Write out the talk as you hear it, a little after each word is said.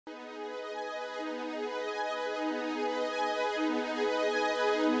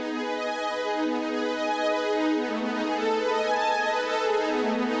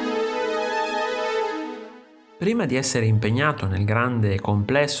Prima di essere impegnato nel grande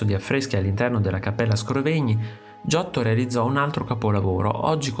complesso di affreschi all'interno della Cappella Scrovegni, Giotto realizzò un altro capolavoro,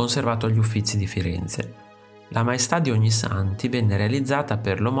 oggi conservato agli Uffizi di Firenze. La Maestà di Ognissanti venne realizzata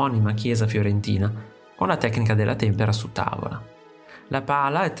per l'omonima chiesa fiorentina, con la tecnica della tempera su tavola. La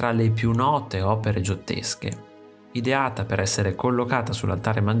pala è tra le più note opere giottesche. Ideata per essere collocata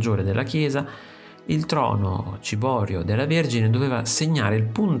sull'altare maggiore della chiesa, il trono ciborio della Vergine doveva segnare il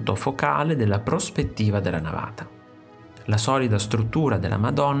punto focale della prospettiva della navata. La solida struttura della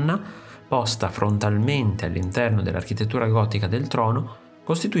Madonna, posta frontalmente all'interno dell'architettura gotica del trono,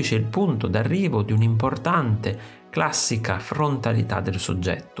 costituisce il punto d'arrivo di un'importante classica frontalità del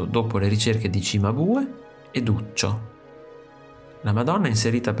soggetto, dopo le ricerche di Cimabue e Duccio. La Madonna è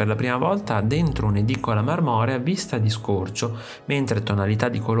inserita per la prima volta dentro un'edicola marmorea vista di scorcio, mentre tonalità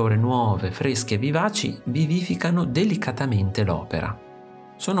di colore nuove, fresche e vivaci vivificano delicatamente l'opera.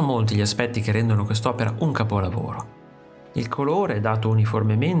 Sono molti gli aspetti che rendono quest'opera un capolavoro. Il colore è dato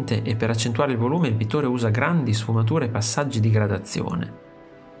uniformemente e per accentuare il volume il pittore usa grandi sfumature e passaggi di gradazione.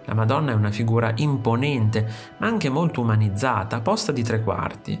 La Madonna è una figura imponente, ma anche molto umanizzata, posta di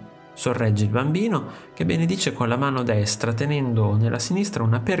 3/4. Sorregge il bambino che benedice con la mano destra tenendo nella sinistra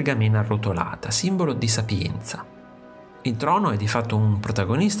una pergamena arrotolata, simbolo di sapienza. Il trono è di fatto un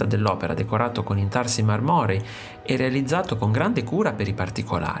protagonista dell'opera, decorato con intarsi marmorei e realizzato con grande cura per i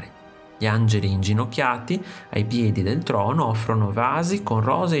particolari. Gli angeli inginocchiati ai piedi del trono offrono vasi con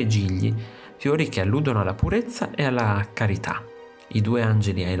rose e gigli, fiori che alludono alla purezza e alla carità. I 2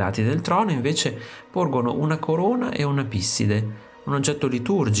 angeli ai lati del trono invece porgono una corona e una pisside, un oggetto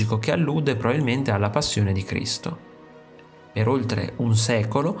liturgico che allude probabilmente alla passione di Cristo. Per oltre un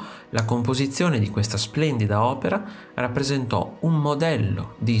secolo la composizione di questa splendida opera rappresentò un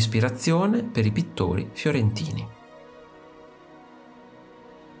modello di ispirazione per i pittori fiorentini.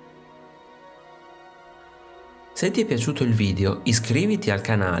 Se ti è piaciuto il video, iscriviti al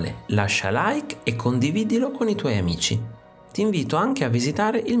canale, lascia like e condividilo con i tuoi amici. Ti invito anche a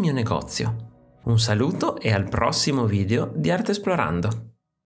visitare il mio negozio. Un saluto e al prossimo video di Artesplorando.